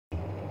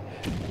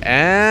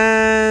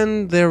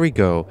And there we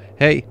go.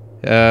 Hey,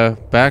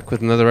 back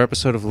with another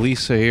episode of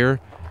Lisa here.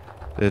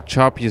 The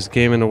choppiest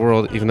game in the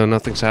world, even though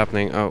nothing's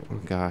happening. Oh,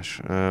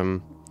 gosh.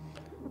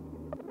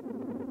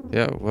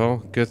 Yeah, well,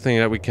 good thing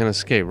that we can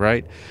escape,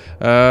 right?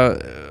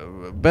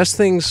 The best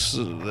thing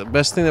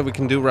that we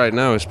can do right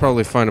now is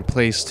probably find a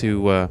place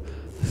to,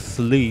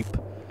 sleep.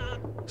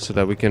 So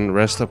that we can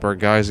rest up our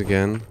guys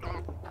again.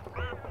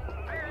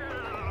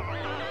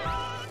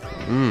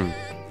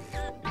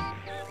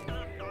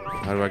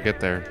 How do I get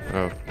there?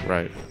 Oh,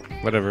 right.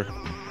 Whatever.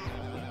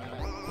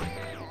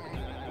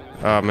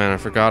 Oh man, I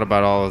forgot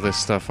about all of this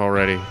stuff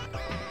already.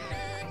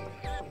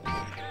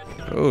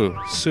 Oh,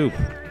 soup.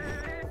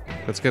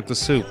 Let's get the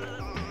soup.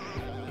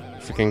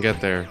 If we can get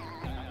there.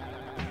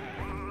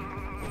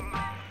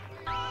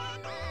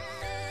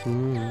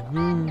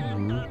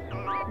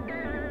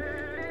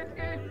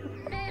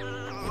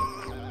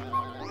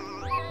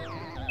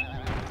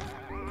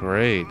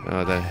 Great.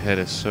 Oh, that head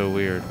is so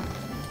weird.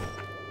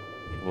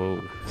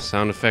 Whoa,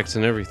 sound effects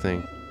and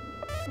everything.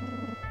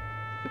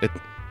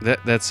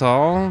 That's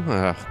all?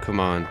 Oh, come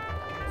on.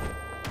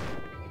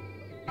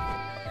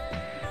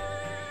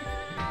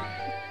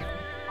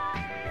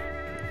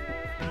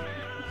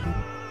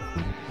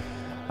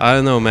 I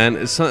don't know, man.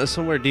 It's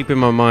somewhere deep in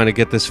my mind I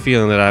get this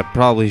feeling that I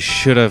probably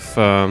should have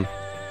I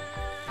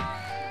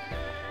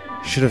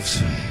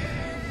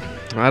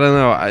don't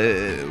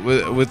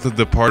know. With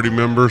The party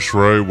members,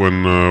 right?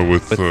 When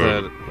with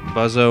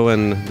Buzzo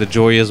and the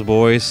Joyous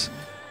Boys,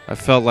 I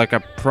felt like I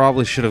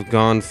probably should have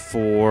gone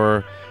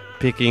for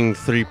picking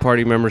 3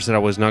 party members that I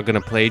was not going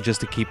to play just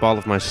to keep all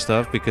of my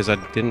stuff, because I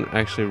didn't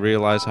actually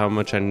realize how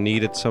much I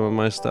needed some of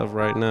my stuff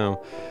right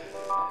now.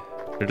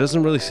 There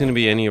doesn't really seem to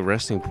be any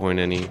resting point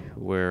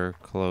anywhere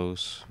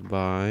close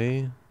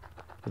by.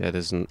 Yeah,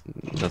 there's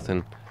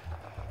nothing.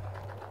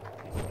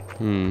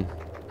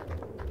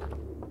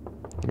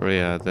 Oh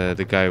yeah,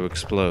 the guy who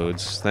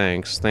explodes.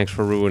 Thanks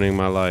for ruining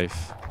my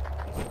life.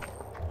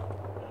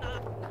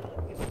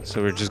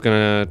 So we're just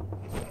gonna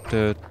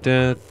heard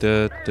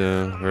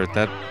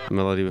that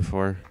melody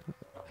before.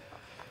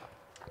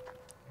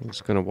 I'm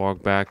just gonna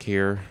walk back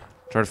here,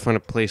 try to find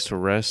a place to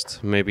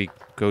rest, maybe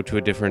go to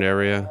a different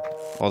area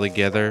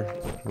altogether.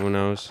 Who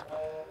knows?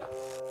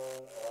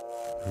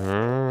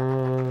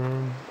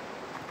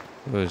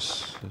 It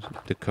was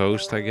the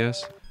coast, I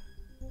guess.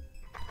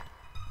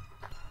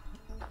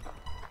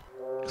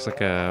 Looks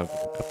like a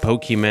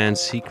Pokemon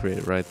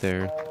secret right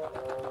there.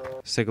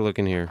 Let's take a look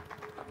in here.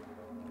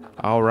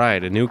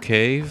 Alright, a new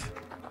cave.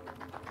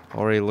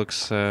 Already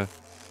looks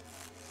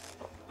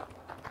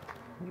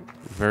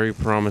very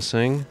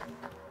promising.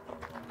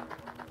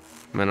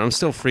 Man, I'm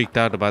still freaked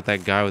out about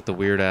that guy with the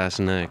weird ass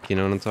neck. You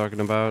know what I'm talking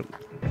about?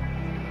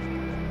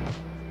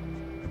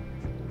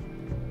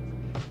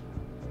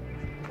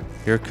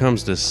 Here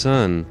comes the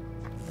sun.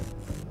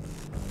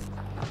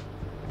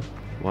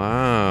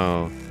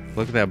 Wow.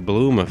 Look at that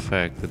bloom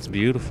effect. That's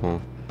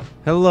beautiful.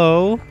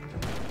 Hello?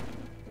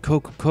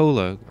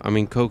 Coca-Cola. I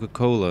mean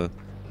Coca-Cola.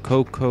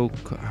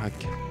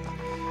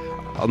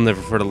 I'll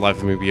never for the life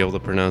of me be able to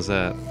pronounce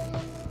that.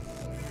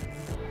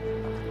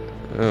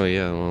 Oh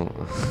yeah, well,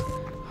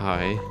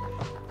 hi.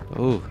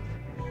 Oh.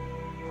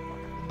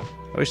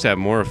 I wish they had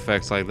more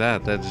effects like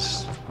that. That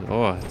just,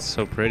 oh, it's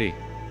so pretty.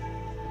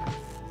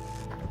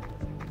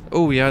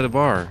 Oh yeah, the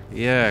bar.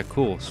 Yeah,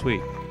 cool, sweet.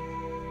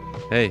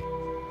 Hey,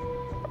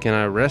 can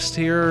I rest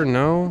here?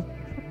 No?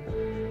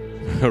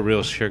 A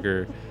real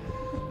sugar.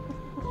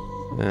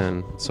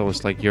 Man, it's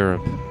almost like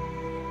Europe.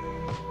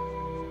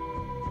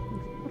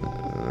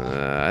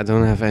 I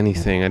don't have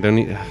anything. I don't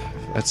need.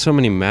 That's so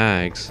many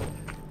mags.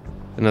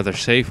 Another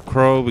safe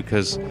crow,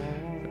 because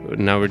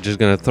now we're just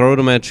gonna throw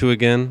them at you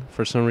again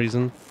for some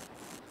reason.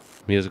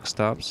 Music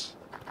stops.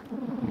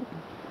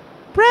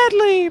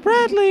 Bradley,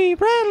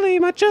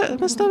 my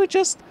stomach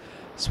just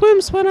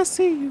swims when I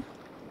see you.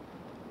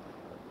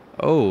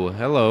 Oh,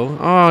 hello.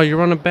 Oh,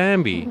 you're on a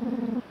Bambi.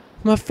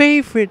 My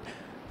favorite.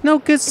 No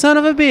good son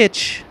of a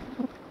bitch.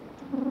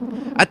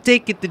 I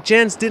take it the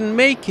gents didn't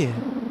make it.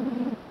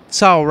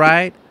 It's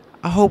alright.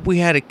 I hope we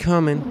had it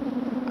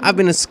coming. I've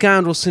been a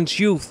scoundrel since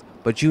youth,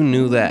 but you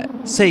knew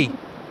that. Say,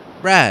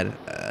 Brad,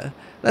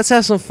 let's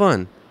have some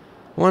fun.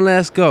 One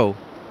last go,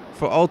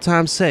 for old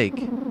time's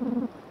sake.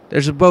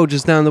 There's a boat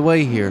just down the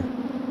way here.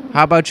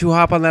 How about you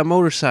hop on that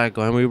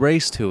motorcycle and we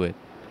race to it?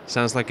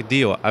 Sounds like a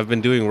deal. I've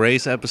been doing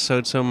race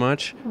episodes so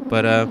much,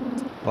 but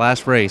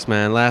last race,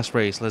 man, last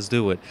race. Let's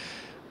do it.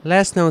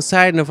 Last known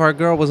sighting of our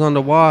girl was on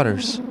the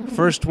waters.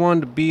 First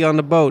one to be on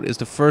the boat is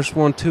the first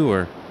one to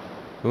her.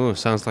 Ooh,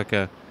 sounds like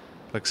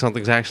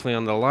something's actually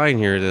on the line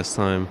here this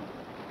time.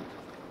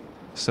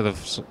 Instead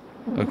of,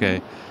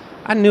 okay.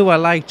 I knew I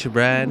liked you,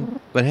 Brad,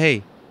 but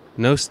hey,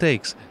 no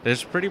stakes.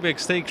 There's pretty big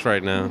stakes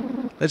right now.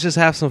 Let's just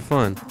have some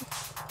fun.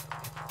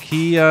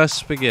 Kia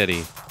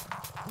spaghetti.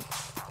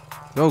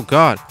 Oh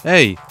God,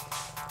 hey.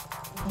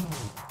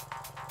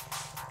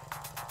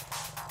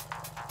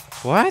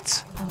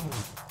 What?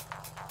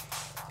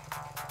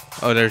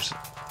 Oh,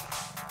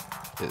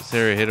 is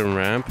there a hidden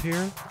ramp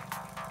here?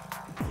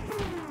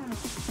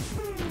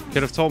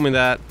 Could have told me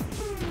that.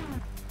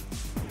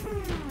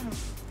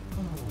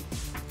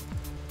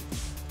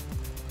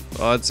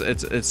 Oh,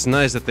 it's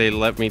nice that they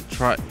let me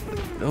try.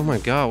 Oh my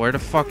god, where the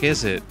fuck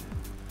is it?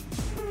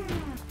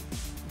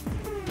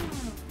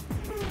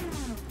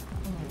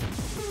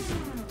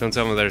 Don't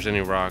tell me there's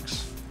any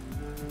rocks.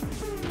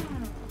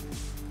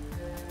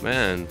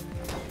 Man.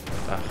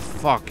 Oh,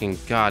 fucking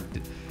god.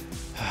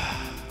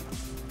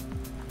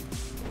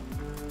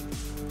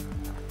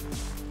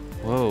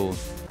 Whoa.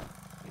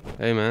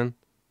 Hey, man.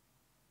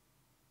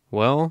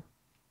 Well?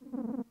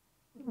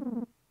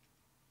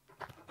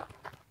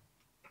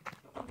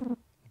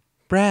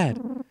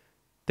 Brad,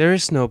 there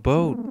is no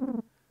boat.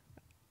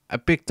 I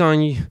picked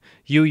on you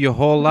your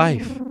whole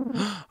life.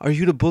 Are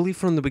you the bully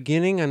from the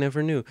beginning? I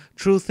never knew.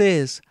 Truth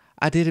is,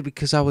 I did it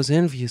because I was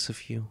envious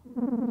of you.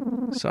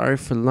 Sorry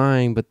for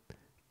lying, but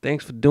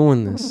thanks for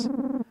doing this.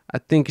 I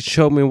think it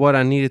showed me what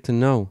I needed to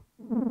know.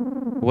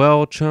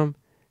 Well, chum,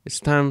 it's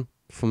time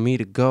for me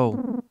to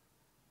go.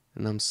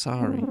 And I'm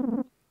sorry,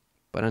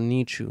 but I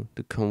need you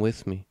to come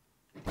with me.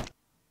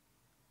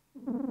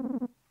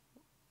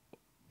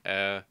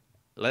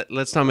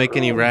 Let's not make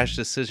any rash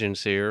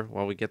decisions here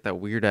while we get that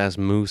weird-ass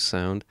moose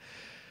sound.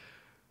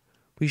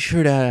 We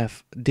sure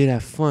did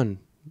have fun,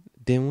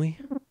 didn't we?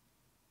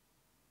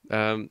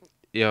 I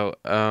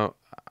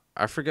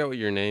forget what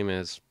your name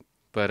is,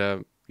 but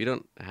you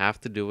don't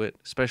have to do it,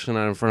 especially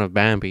not in front of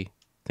Bambi.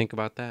 Think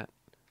about that.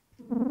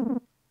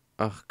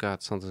 Oh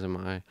god, something's in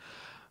my eye.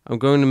 I'm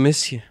going to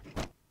miss you.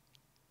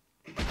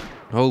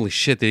 Holy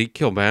shit, did he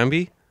kill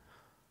Bambi?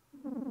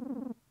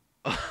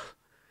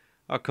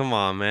 Oh, come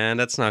on, man.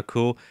 That's not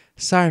cool.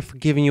 Sorry for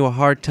giving you a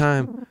hard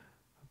time.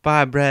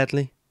 Bye,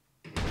 Bradley.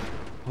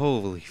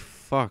 Holy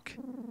fuck.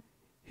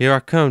 Here I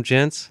come,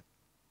 gents.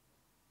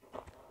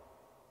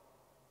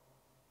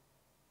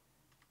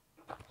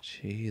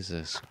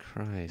 Jesus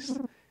Christ.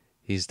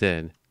 He's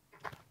dead.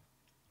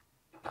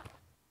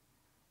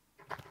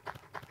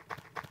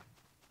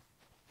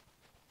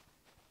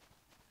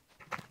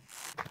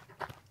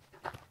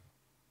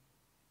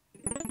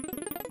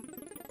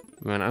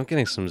 Man, I'm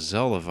getting some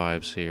Zelda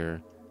vibes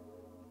here.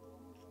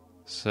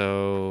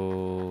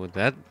 So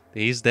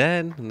he's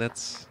dead.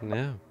 That's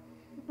yeah.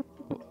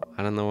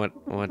 I don't know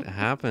what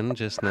happened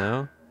just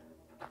now.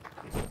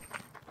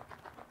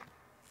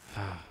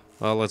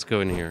 Well, let's go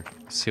in here.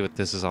 See what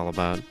this is all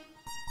about.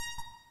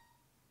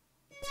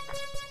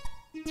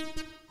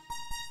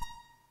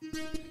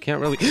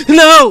 Can't really.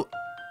 No!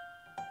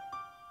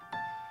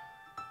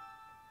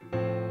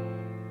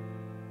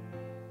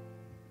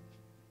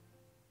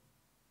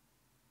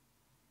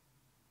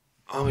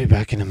 I'll be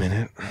back in a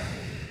minute.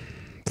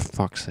 For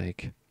fuck's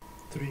sake.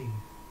 3,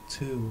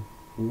 2,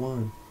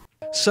 1.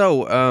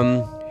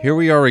 So, here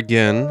we are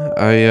again.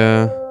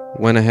 I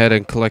went ahead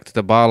and collected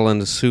the bottle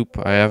and the soup.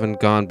 I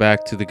haven't gone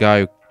back to the guy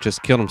who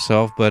just killed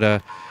himself, but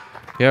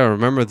yeah,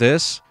 remember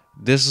this?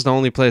 This is the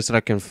only place that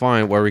I can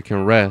find where we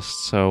can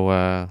rest.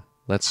 So,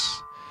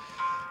 let's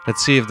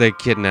see if they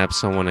kidnap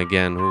someone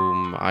again,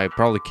 whom I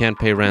probably can't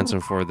pay ransom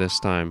for this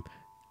time.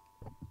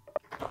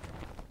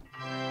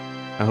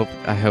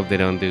 I hope they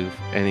don't do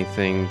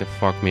anything to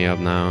fuck me up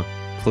now.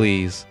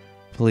 Please.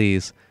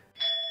 Please.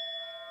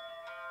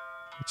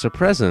 It's a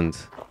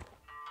present.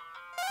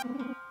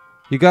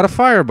 You got a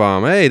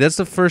firebomb. Hey, that's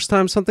the first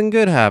time something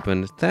good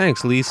happened.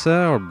 Thanks,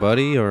 Lisa, or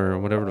Buddy, or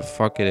whatever the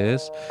fuck it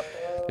is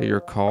that you're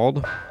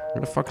called.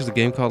 What the fuck is the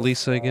game called,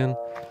 Lisa, again?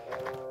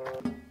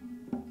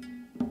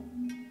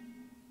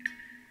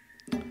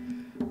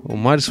 Well,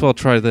 might as well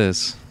try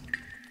this.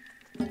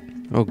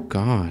 Oh,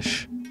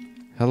 gosh.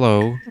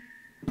 Hello.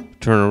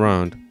 Turn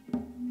around.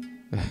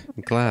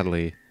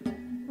 Gladly.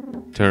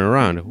 Turn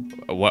around.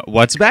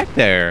 What's back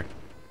there?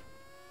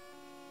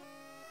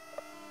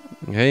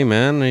 Hey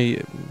man,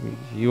 are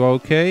you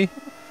okay?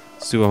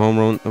 Let's do a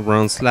home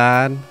run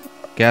slide.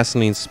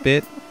 Gasoline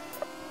spit.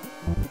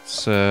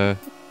 It's the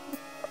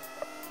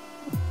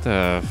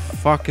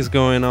fuck is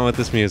going on with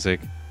this music?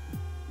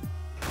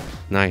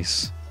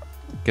 Nice.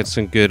 Get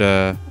some good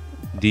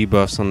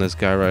debuffs on this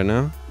guy right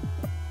now.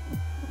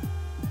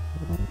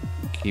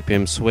 Keep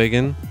him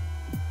swigging.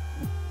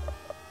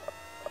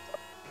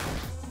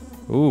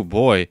 Ooh,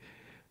 boy.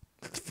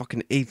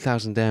 Fucking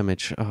 8,000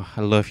 damage. Oh,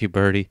 I love you,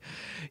 Birdie.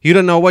 You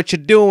don't know what you're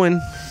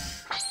doing.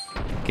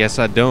 Guess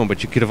I don't,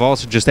 but you could have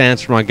also just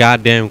answered my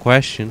goddamn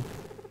question.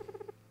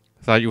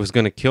 I thought you was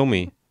gonna kill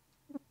me.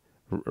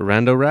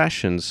 Rando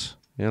rations.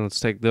 Yeah, let's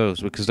take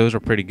those, because those are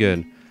pretty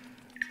good.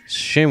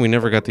 Shame we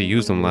never got to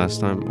use them last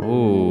time.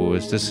 Oh,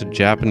 is this a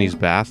Japanese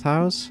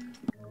bathhouse?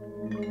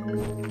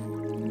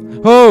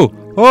 Oh!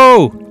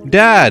 Oh!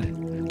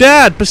 Dad!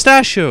 Dad!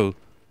 Pistachio!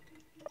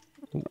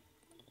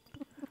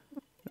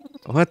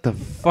 What the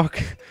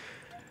fuck?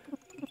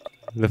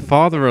 The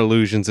father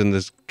illusions in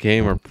this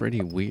game are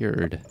pretty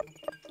weird.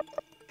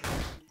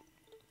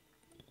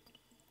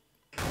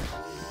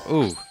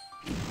 Ooh.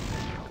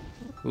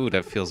 Ooh,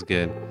 that feels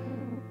good.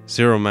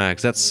 0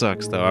 max. That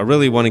sucks, though. I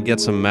really want to get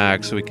some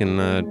max so we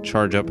can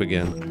charge up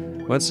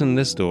again. What's in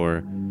this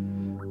door?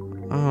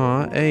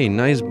 Aw, hey,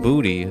 nice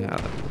booty.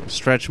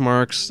 Stretch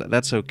marks,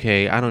 that's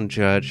okay. I don't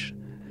judge.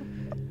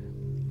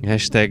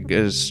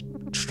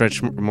 Hashtag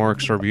stretch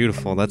marks are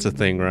beautiful. That's a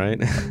thing,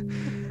 right?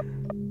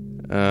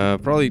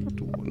 Probably...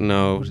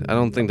 No, I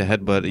don't think the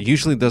headbutt... It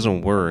usually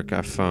doesn't work,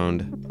 I've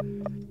found.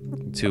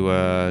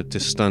 To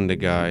stun the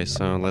guy.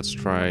 So let's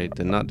try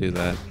to not do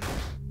that.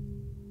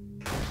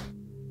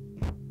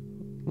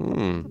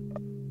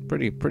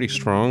 Pretty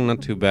strong.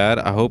 Not too bad.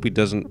 I hope he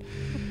doesn't...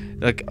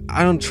 Like,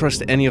 I don't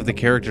trust any of the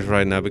characters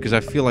right now because I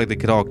feel like they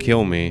could all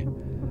kill me.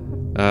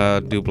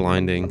 Do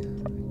blinding.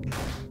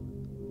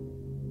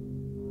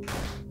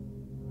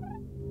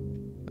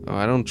 Oh,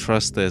 I don't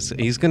trust this.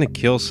 He's gonna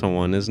kill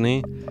someone, isn't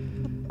he?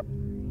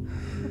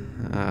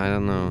 I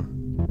don't know.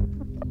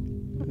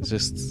 It's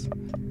just...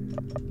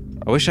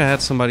 I wish I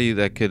had somebody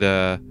that could,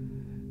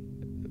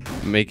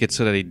 make it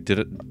so that he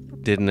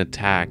didn't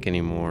attack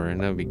anymore,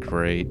 and that would be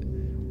great.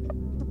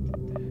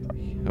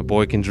 A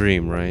boy can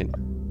dream, right?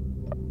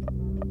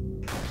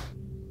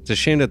 It's a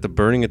shame that the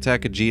burning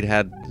attack a Jeet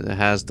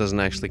has doesn't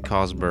actually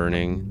cause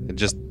burning. It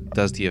just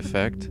does the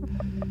effect.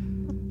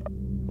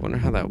 I wonder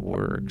how that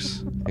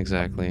works,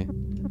 exactly.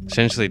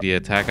 Essentially, the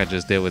attack I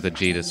just did with the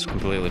Jeet is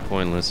completely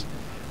pointless.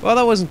 Well,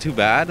 that wasn't too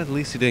bad. At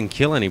least he didn't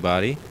kill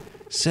anybody.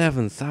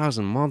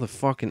 7,000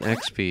 motherfucking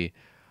XP.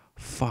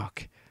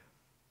 Fuck.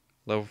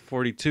 Level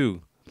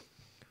 42.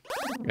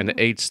 And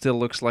the 8 still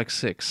looks like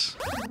 6.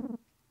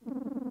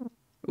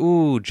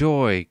 Ooh,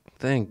 joy.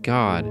 Thank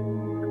God.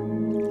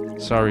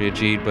 Sorry,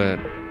 Ajit, but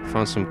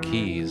found some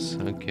keys.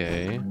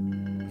 Okay.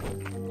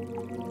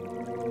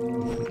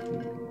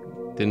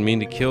 Didn't mean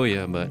to kill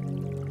you, but...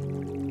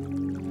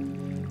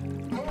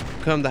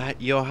 Come to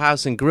your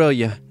house and grill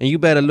you, and you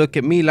better look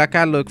at me like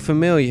I look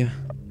familiar.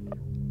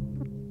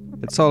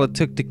 That's all it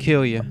took to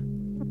kill you.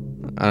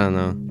 I don't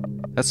know.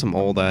 That's some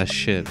old ass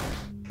shit.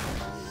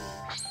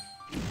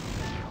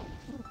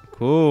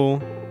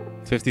 Cool.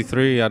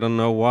 53, I don't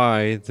know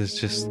why. It's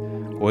just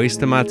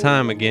wasting my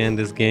time again,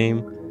 this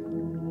game.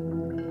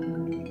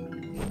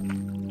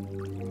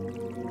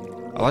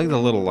 I like the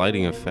little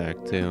lighting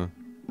effect, too.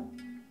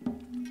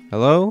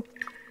 Hello?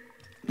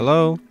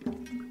 Hello?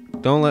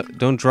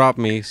 Don't drop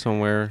me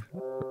somewhere.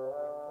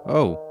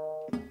 Oh.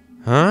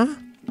 Huh?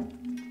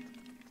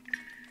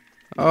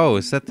 Oh,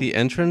 is that the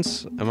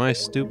entrance? Am I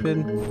stupid?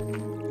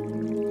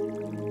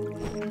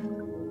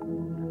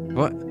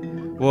 What?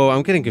 Whoa,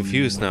 I'm getting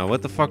confused now.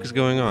 What the fuck is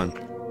going on?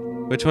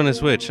 Which one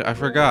is which? I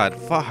forgot.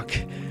 Fuck.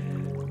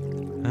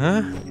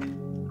 Huh?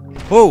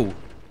 Oh!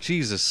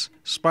 Jesus.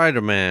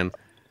 Spider-Man.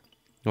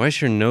 Why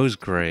is your nose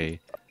gray?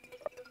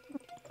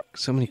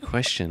 So many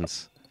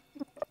questions.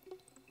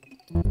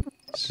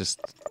 It's just...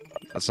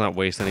 Let's not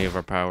waste any of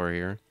our power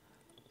here.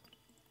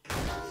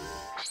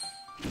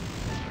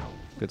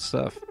 Good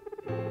stuff.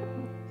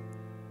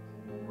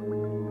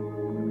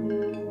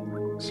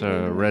 It's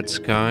a red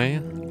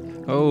sky.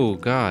 Oh,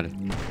 God.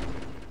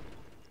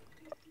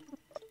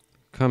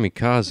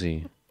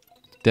 Kamikaze.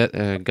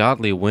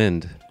 Godly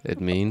wind, it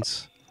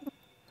means.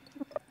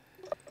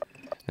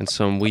 And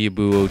some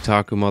weeaboo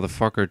otaku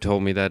motherfucker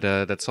told me that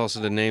that's also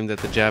the name that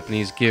the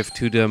Japanese give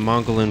to the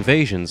Mongol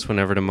invasions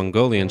whenever the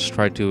Mongolians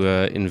tried to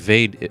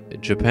invade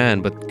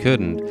Japan but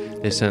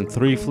couldn't. They sent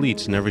 3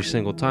 fleets, and every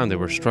single time they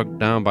were struck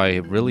down by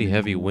really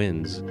heavy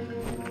winds.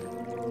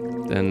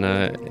 Then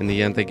in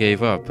the end they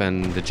gave up,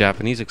 and the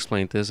Japanese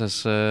explained this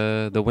as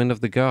the wind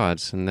of the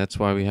gods, and that's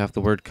why we have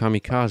the word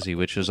kamikaze,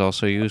 which is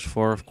also used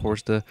for, of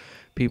course, the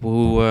people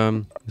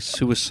who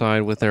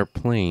suicide with their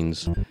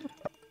planes.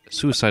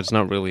 Suicide's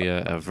not really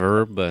a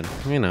verb, but,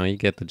 you know, you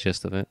get the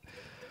gist of it.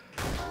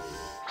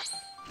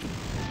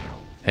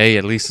 Hey,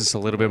 at least it's a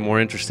little bit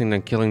more interesting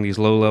than killing these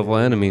low-level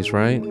enemies,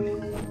 right?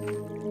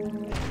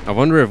 I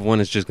wonder if one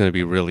is just going to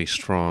be really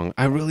strong.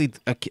 I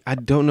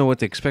don't know what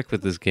to expect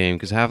with this game,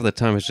 because half of the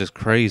time it's just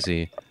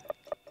crazy.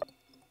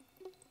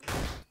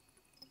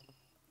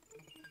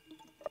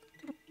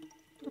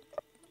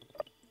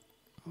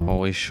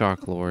 Always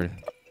Shock Lord.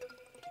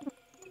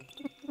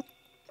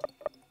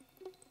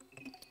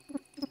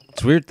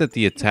 It's weird that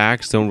the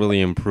attacks don't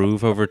really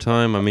improve over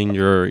time. I mean,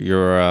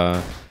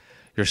 your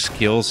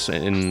skills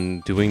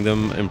in doing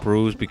them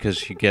improves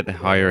because you get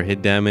higher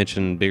hit damage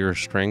and bigger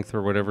strength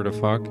or whatever the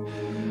fuck.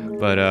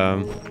 But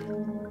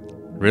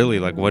really,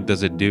 like, what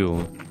does it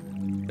do?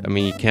 I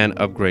mean, you can't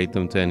upgrade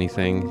them to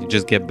anything. You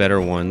just get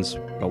better ones.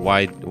 But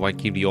why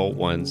keep the old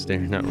ones? They're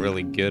not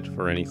really good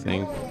for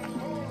anything.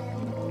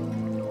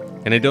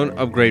 And they don't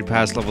upgrade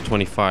past level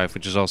 25,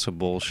 which is also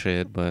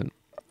bullshit, but...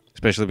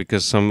 Especially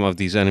because some of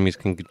these enemies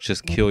can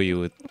just kill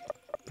you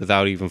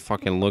without even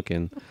fucking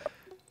looking.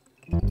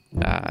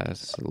 Ah,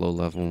 it's a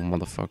low-level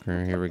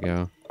motherfucker. Here we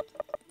go.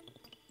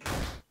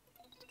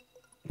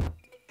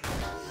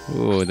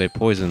 Ooh, they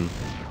poison.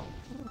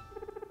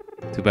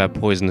 Too bad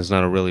poison is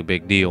not a really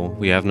big deal.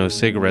 We have no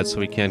cigarettes, so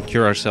we can't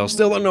cure ourselves.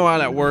 Still don't know how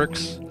that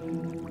works.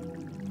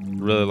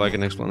 Really like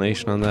an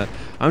explanation on that.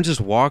 I'm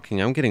just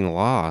walking. I'm getting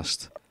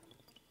lost.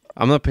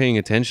 I'm not paying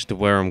attention to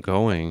where I'm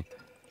going.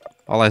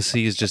 All I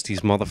see is just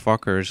these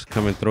motherfuckers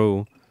coming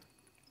through.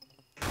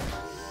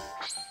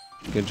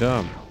 Good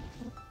job.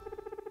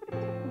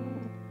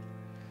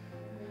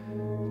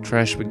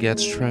 Trash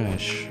begets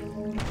trash.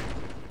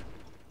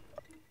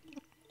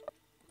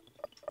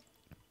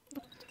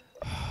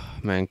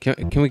 Man,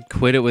 can we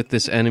quit it with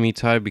this enemy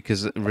type?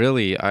 Because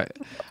really,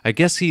 I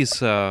guess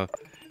he's in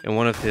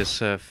one of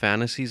his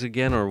fantasies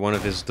again, or one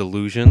of his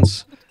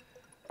delusions.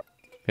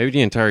 Maybe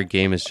the entire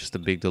game is just a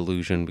big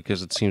delusion,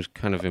 because it seems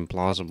kind of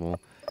implausible.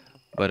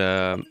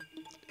 But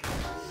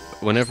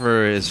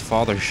whenever his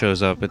father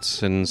shows up,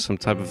 it's in some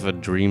type of a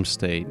dream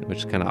state, which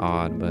is kind of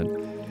odd. But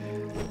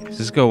does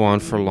this go on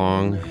for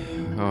long?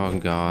 Oh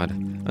God,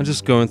 I'm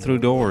just going through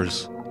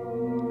doors.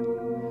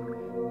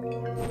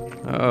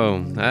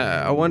 Oh,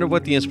 I wonder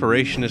what the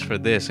inspiration is for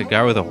this. A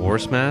guy with a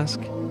horse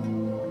mask?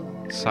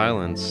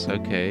 Silence,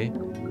 okay.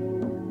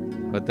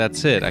 But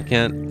that's it, I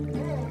can't...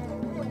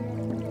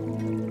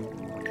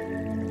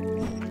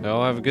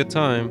 I'll have a good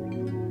time.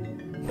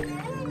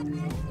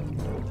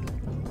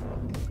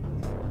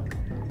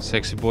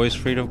 Sexy boy's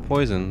freed of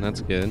poison,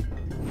 that's good.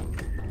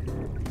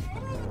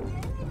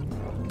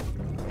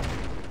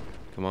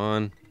 Come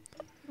on.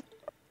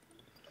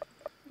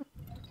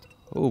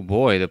 Oh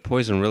boy, the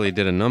poison really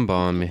did a number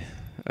on me.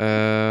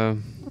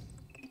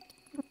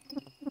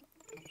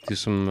 Do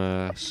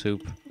some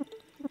soup.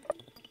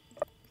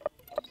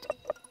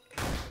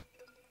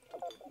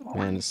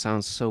 Man, it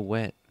sounds so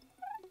wet.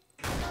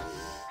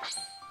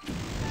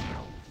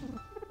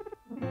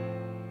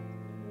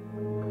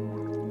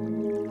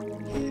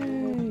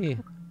 Yay.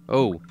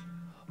 Oh.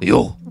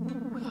 Yo,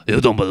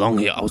 you don't belong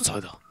here,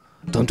 outsider.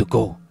 Time to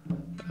go.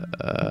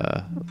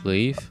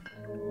 Leave?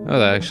 Oh,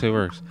 that actually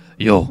works.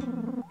 Yo.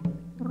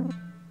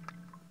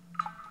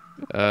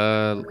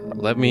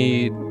 Let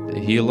me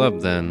heal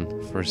up then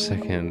for a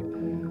second.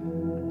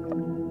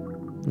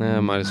 Nah,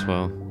 might as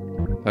well.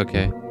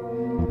 Okay.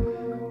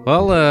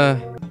 Well,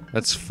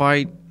 let's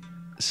fight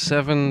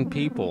 7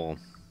 people.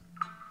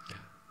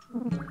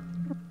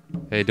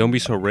 Hey, don't be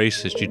so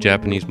racist, you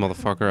Japanese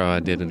motherfucker. Oh, I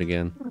did it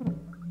again.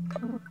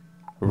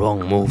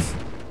 Wrong move.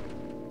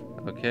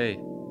 Okay.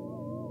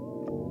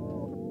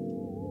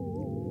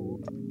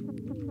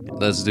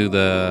 Let's do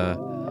the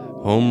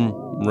home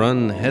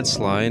run head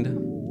slide.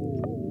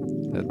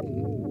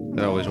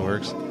 That always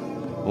works.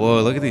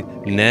 Whoa, look at the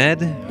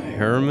Ned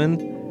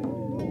Herman.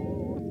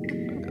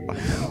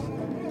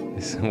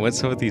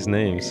 What's up with these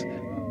names?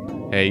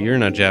 Hey, you're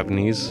not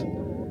Japanese.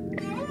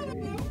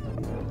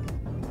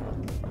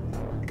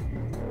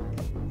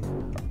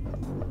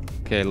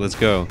 Okay, let's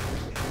go.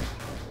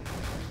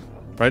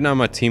 Right now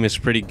my team is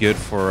pretty good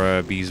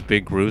for these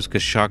big groups,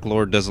 because Shock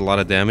Lord does a lot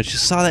of damage. You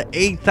saw that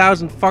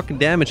 8,000 fucking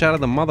damage out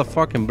of the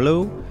motherfucking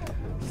blue?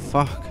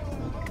 Fuck.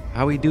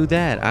 How we do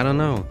that? I don't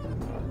know.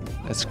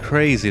 That's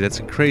crazy. That's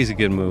a crazy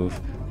good move.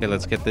 Okay,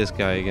 let's get this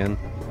guy again.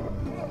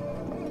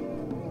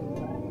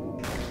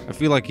 I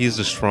feel like he's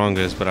the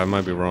strongest, but I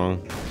might be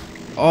wrong.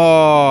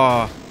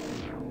 Oh!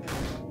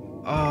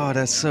 Oh,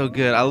 that's so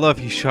good. I love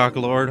you, Shock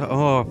Lord.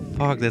 Oh,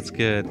 fuck, that's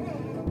good.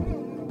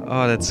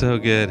 Oh, that's so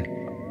good.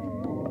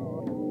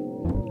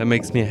 That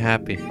makes me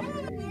happy.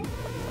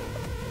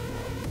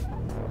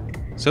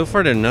 So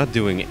far, they're not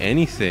doing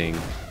anything.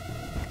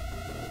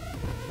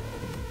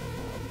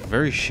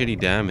 Very shitty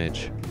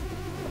damage.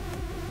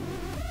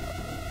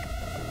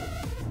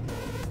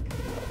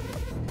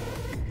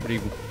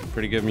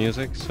 Pretty good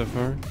music so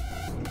far.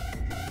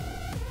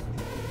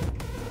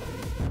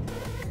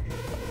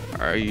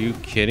 Are you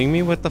kidding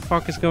me? What the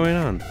fuck is going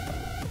on?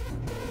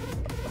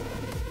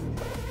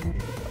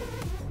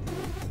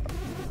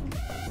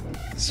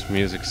 This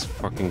music's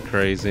fucking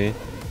crazy.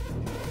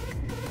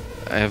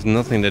 I have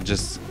nothing that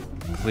just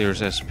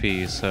clears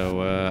SP,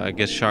 so I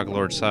guess Shock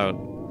Lord's out.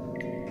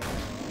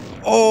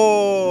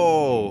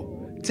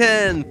 Oh!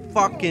 10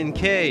 fucking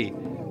K!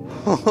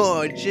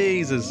 Oh,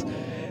 Jesus!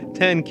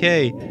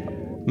 10K!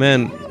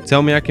 Man,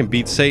 tell me I can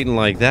beat Satan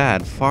like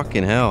that.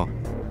 Fucking hell.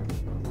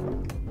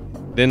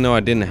 Didn't know I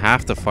didn't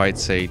have to fight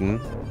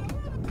Satan.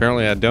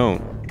 Apparently I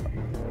don't.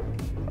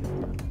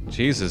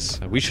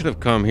 Jesus, we should have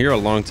come here a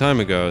long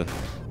time ago.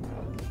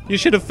 You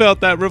should have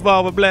felt that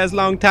revolver blast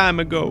long time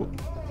ago.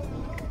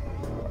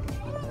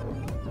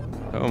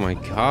 Oh my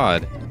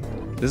god.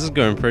 This is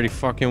going pretty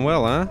fucking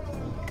well, huh?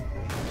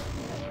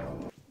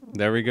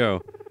 There we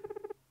go.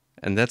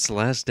 And that's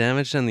less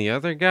damage than the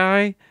other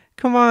guy?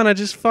 Come on, I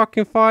just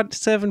fucking fought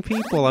 7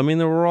 people. I mean,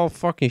 they were all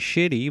fucking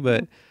shitty,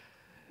 but...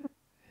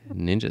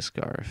 Ninja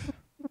Scarf.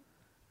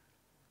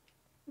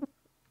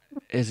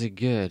 Is it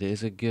good?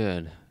 Is it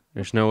good?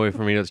 There's no way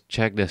for me to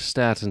check the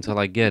stats until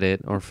I get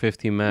it, or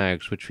 50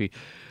 mags, which we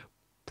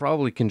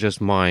probably can just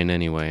mine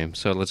anyway.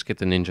 So let's get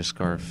the Ninja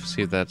Scarf,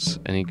 see if that's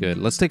any good.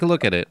 Let's take a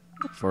look at it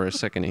for a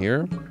second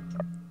here.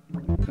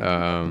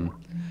 The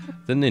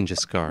Ninja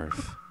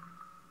Scarf.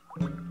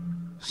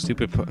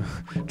 Stupid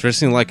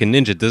dressing like a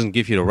ninja doesn't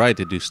give you the right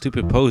to do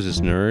stupid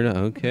poses, nerd.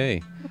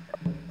 Okay.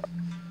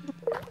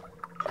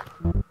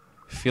 I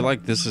feel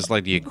like this is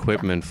like the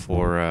equipment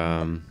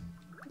for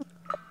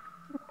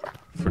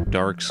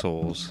Dark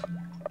Souls.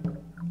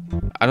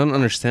 I don't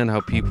understand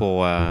how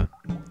people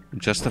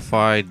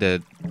justify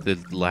that the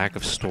lack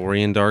of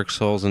story in Dark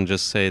Souls and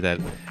just say that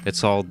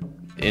it's all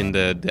in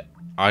the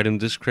item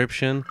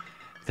description.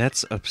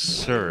 That's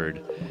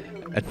absurd.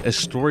 A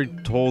story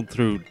told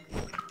through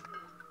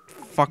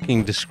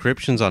fucking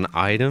descriptions on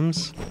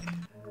items?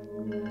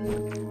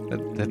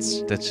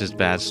 That's just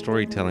bad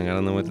storytelling. I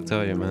don't know what to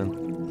tell you, man.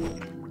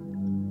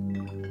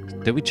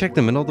 Did we check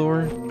the middle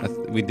door?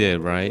 We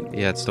did, right?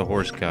 Yeah, it's the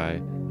horse guy.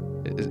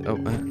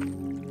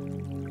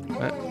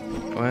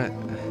 What?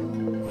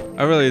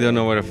 I really don't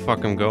know where the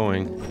fuck I'm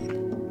going.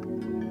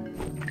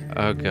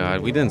 Oh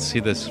god, we didn't see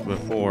this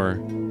before.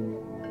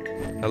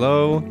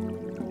 Hello?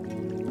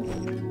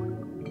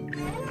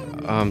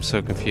 Oh, I'm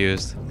so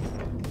confused.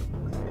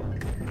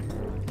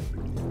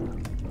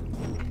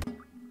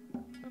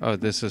 Oh,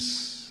 this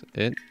is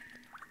it?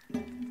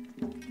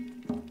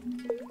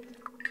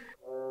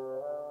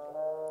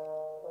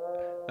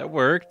 That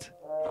worked.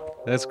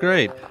 That's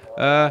great.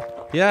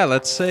 Yeah,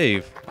 let's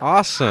save.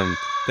 Awesome.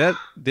 That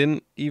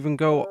didn't even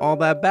go all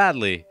that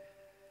badly.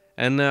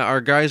 And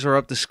our guys are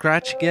up to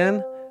scratch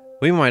again.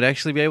 We might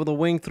actually be able to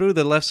wing through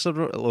the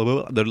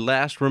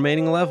last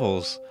remaining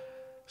levels.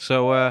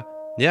 So,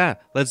 yeah,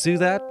 let's do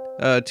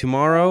that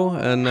tomorrow.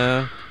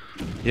 And,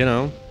 you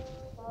know,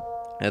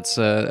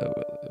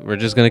 we're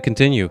just gonna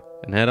continue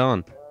and head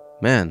on.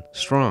 Man,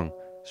 strong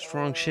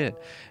shit.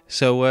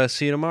 So,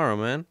 see you tomorrow,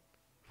 man.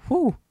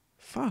 Whew,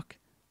 fuck.